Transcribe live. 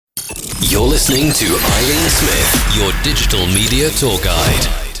You're listening to Eileen Smith, your digital media tour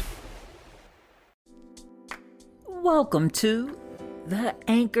guide. Welcome to The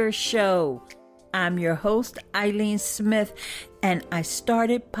Anchor Show. I'm your host, Eileen Smith, and I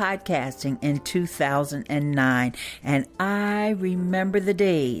started podcasting in 2009, and I remember the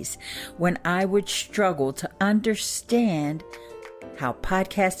days when I would struggle to understand how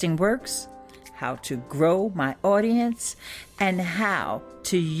podcasting works, how to grow my audience, and how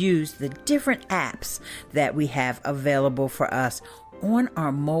to use the different apps that we have available for us on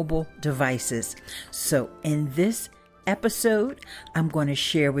our mobile devices. So in this episode, I'm going to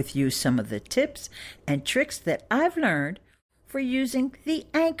share with you some of the tips and tricks that I've learned for using the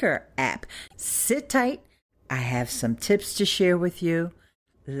Anchor app. Sit tight. I have some tips to share with you.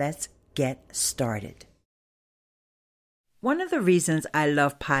 Let's get started. One of the reasons I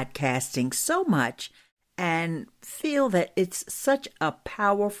love podcasting so much and feel that it's such a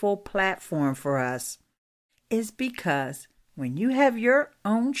powerful platform for us is because when you have your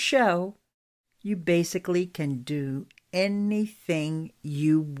own show, you basically can do anything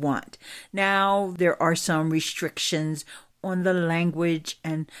you want. Now, there are some restrictions on the language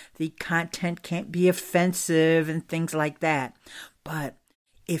and the content can't be offensive and things like that. But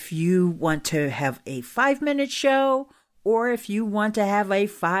if you want to have a 5-minute show, or if you want to have a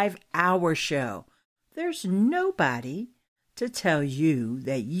 5-hour show, there's nobody to tell you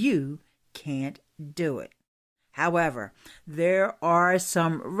that you can't do it. However, there are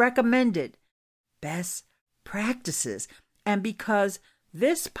some recommended best practices. And because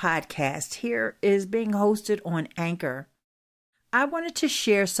this podcast here is being hosted on Anchor, I wanted to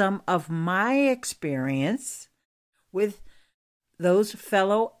share some of my experience with those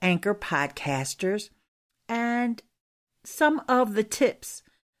fellow Anchor podcasters and some of the tips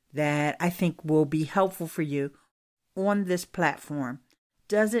that I think will be helpful for you on this platform.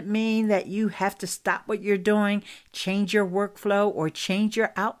 Doesn't mean that you have to stop what you're doing, change your workflow, or change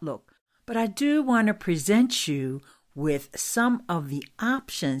your outlook. But I do want to present you with some of the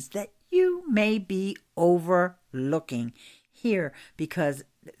options that you may be overlooking here because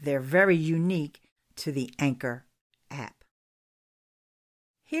they're very unique to the Anchor app.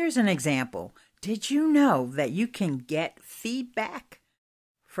 Here's an example. Did you know that you can get feedback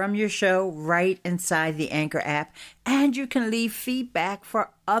from your show right inside the Anchor app? And you can leave feedback for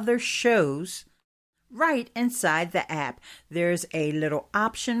other shows right inside the app. There's a little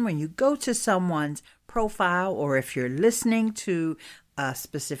option when you go to someone's profile, or if you're listening to a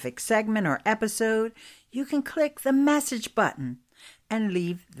specific segment or episode, you can click the message button and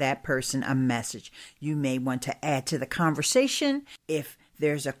leave that person a message. You may want to add to the conversation if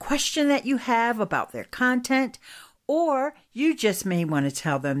there's a question that you have about their content, or you just may want to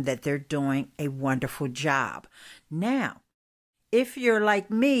tell them that they're doing a wonderful job. Now, if you're like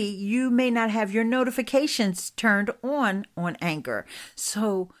me, you may not have your notifications turned on Anchor.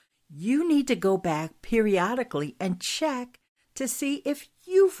 So you need to go back periodically and check to see if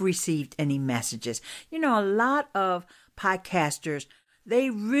you've received any messages. You know, a lot of podcasters,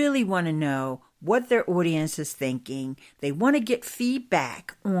 they really want to know what their audience is thinking. They want to get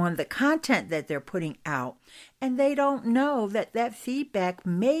feedback on the content that they're putting out, and they don't know that that feedback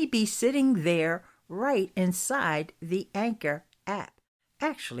may be sitting there right inside the Anchor app.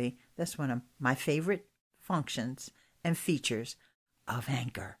 Actually, that's one of my favorite functions and features of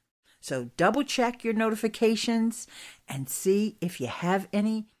Anchor. So double check your notifications and see if you have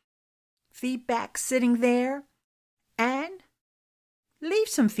any feedback sitting there, and leave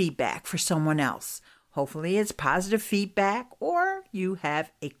some feedback for someone else. Hopefully it's positive feedback, or you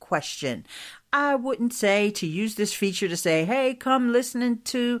have a question. I wouldn't say to use this feature to say, hey, come listening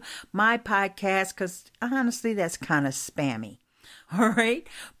to my podcast, because honestly, that's kind of spammy. All right.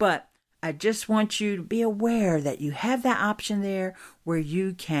 But I just want you to be aware that you have that option there where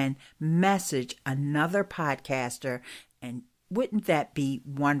you can message another podcaster. And wouldn't that be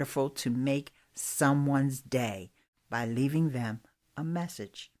wonderful to make someone's day by leaving them a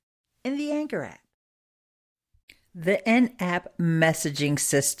message in the Anchor app? The in-app messaging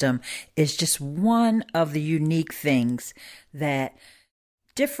system is just one of the unique things that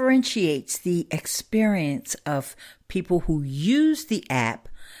differentiates the experience of people who use the app,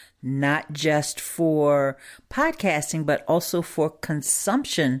 not just for podcasting, but also for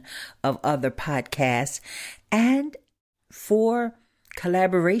consumption of other podcasts, and for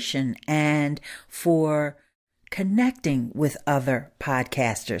collaboration and for connecting with other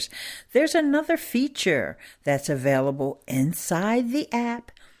podcasters. There's another feature that's available inside the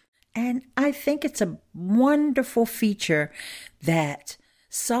app, and I think it's a wonderful feature that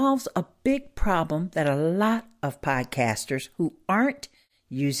solves a big problem that a lot of podcasters who aren't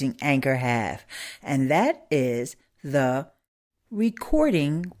using Anchor have, and that is the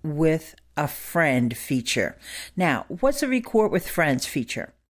recording with a friend feature. Now, what's a record with friends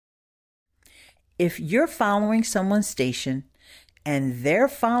feature? If you're following someone's station and they're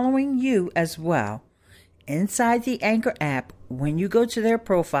following you as well, inside the Anchor app, when you go to their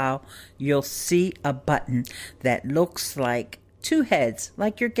profile, you'll see a button that looks like two heads,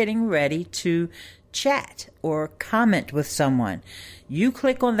 like you're getting ready to chat or comment with someone. You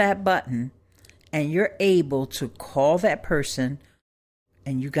click on that button and you're able to call that person,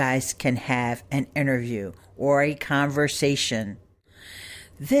 and you guys can have an interview or a conversation.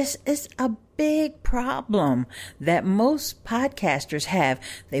 This is a big problem that most podcasters have.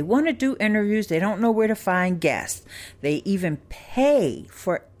 They want to do interviews. They don't know where to find guests. They even pay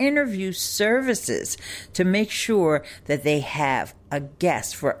for interview services to make sure that they have a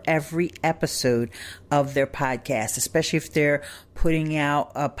guest for every episode of their podcast, especially if they're putting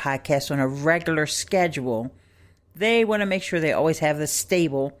out a podcast on a regular schedule. They want to make sure they always have the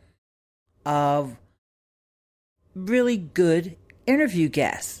stable of really good interview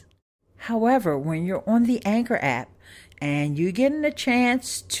guests. However, when you're on the Anchor app and you're getting a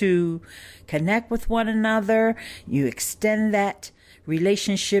chance to connect with one another, you extend that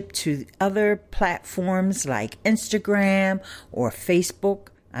relationship to other platforms like Instagram or Facebook.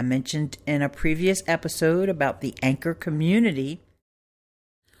 I mentioned in a previous episode about the Anchor community.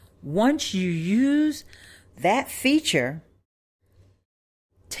 Once you use that feature,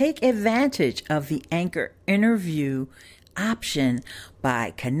 take advantage of the Anchor interview option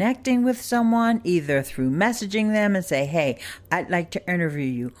by connecting with someone, either through messaging them and say, hey, I'd like to interview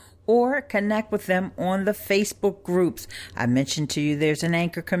you, or connect with them on the Facebook groups. I mentioned to you there's an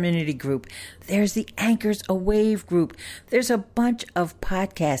Anchor community group. There's the Anchors a Wave group. There's a bunch of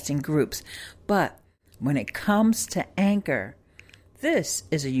podcasting groups. But when it comes to Anchor, this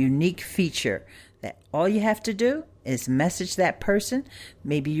is a unique feature that all you have to do is message that person.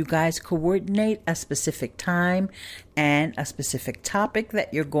 Maybe you guys coordinate a specific time and a specific topic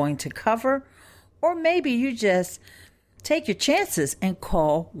that you're going to cover. Or maybe you just take your chances and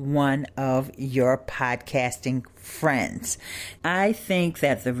call one of your podcasting friends. I think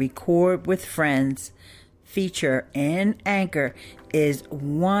that the Record with Friends feature in Anchor is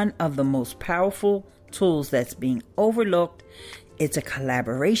one of the most powerful tools that's being overlooked. It's a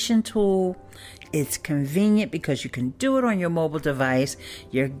collaboration tool. It's convenient because you can do it on your mobile device.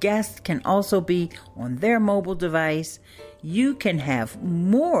 Your guests can also be on their mobile device. You can have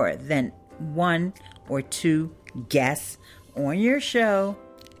more than one or two guests on your show,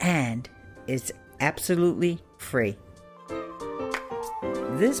 and it's absolutely free.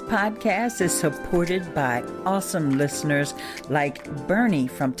 This podcast is supported by awesome listeners like Bernie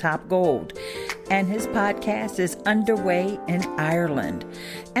from Top Gold, and his podcast is underway in Ireland,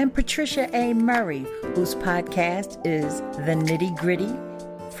 and Patricia A. Murray, whose podcast is The Nitty Gritty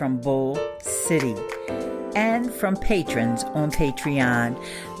from Bull City, and from patrons on Patreon.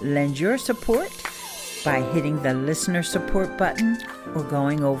 Lend your support by hitting the listener support button or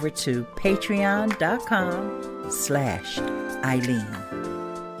going over to patreon.com/Eileen.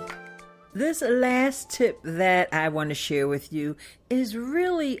 This last tip that I want to share with you is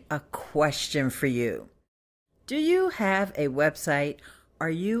really a question for you. Do you have a website? Are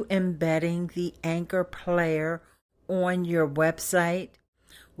you embedding the Anchor player on your website?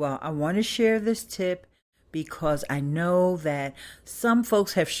 Well, I want to share this tip because I know that some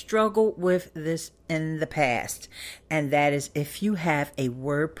folks have struggled with this in the past. And that is if you have a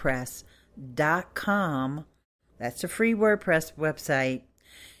WordPress.com, that's a free WordPress website,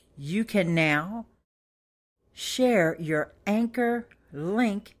 you can now share your Anchor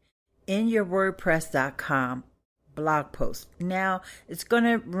link in your WordPress.com blog post. Now, it's going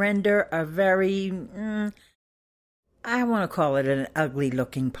to render a very, I want to call it an ugly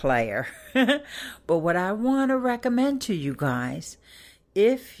looking player. But what I want to recommend to you guys,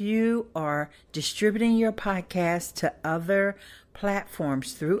 if you are distributing your podcast to other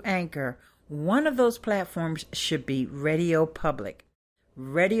platforms through Anchor, one of those platforms should be Radio Public.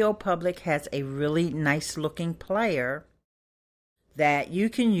 Radio Public has a really nice looking player that you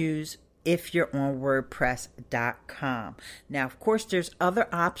can use if you're on WordPress.com. Now, of course, there's other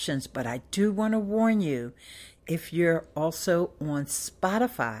options, but I do want to warn you, if you're also on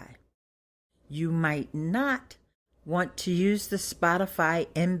Spotify, you might not want to use the Spotify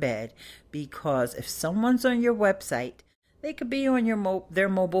embed, because if someone's on your website, they could be on their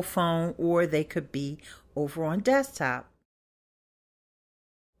mobile phone, or they could be over on desktop.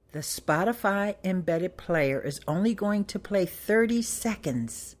 The Spotify embedded player is only going to play 30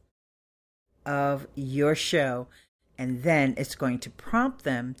 seconds of your show, and then it's going to prompt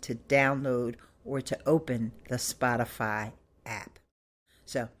them to download or to open the Spotify app.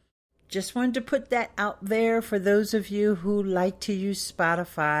 So just wanted to put that out there for those of you who like to use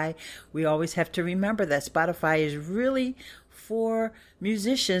Spotify. We always have to remember that Spotify is really for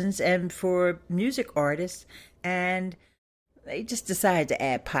musicians and for music artists, and they just decided to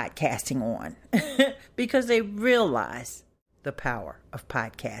add podcasting on because they realize the power of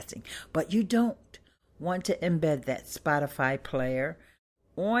podcasting. But you don't want to embed that Spotify player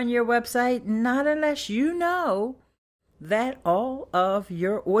on your website, not unless you know that all of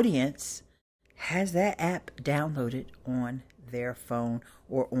your audience has that app downloaded on their phone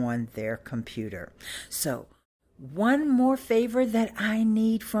or on their computer. So one more favor that I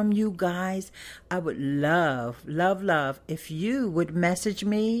need from you guys, I would love if you would message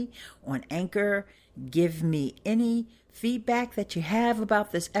me on Anchor, give me any feedback that you have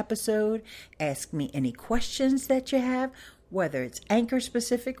about this episode, ask me any questions that you have, whether it's Anchor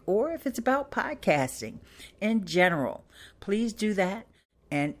specific or if it's about podcasting in general. Please do that.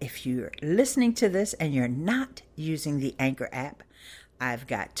 And if you're listening to this and you're not using the Anchor app, I've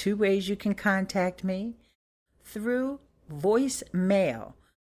got 2 ways you can contact me. Through voicemail,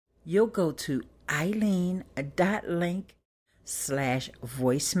 you'll go to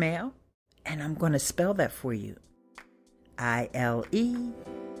Ilene.link/voicemail, and I'm going to spell that for you.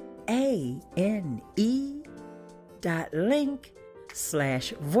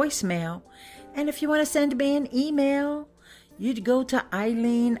 ILEANE.link/voicemail. And if you want to send me an email, you'd go to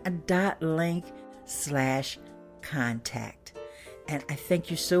Ilene.link/contact. And I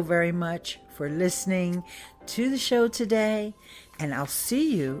thank you so very much for listening to the show today, and I'll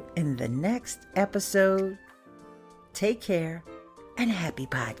see you in the next episode. Take care and happy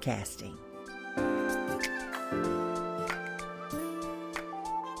podcasting.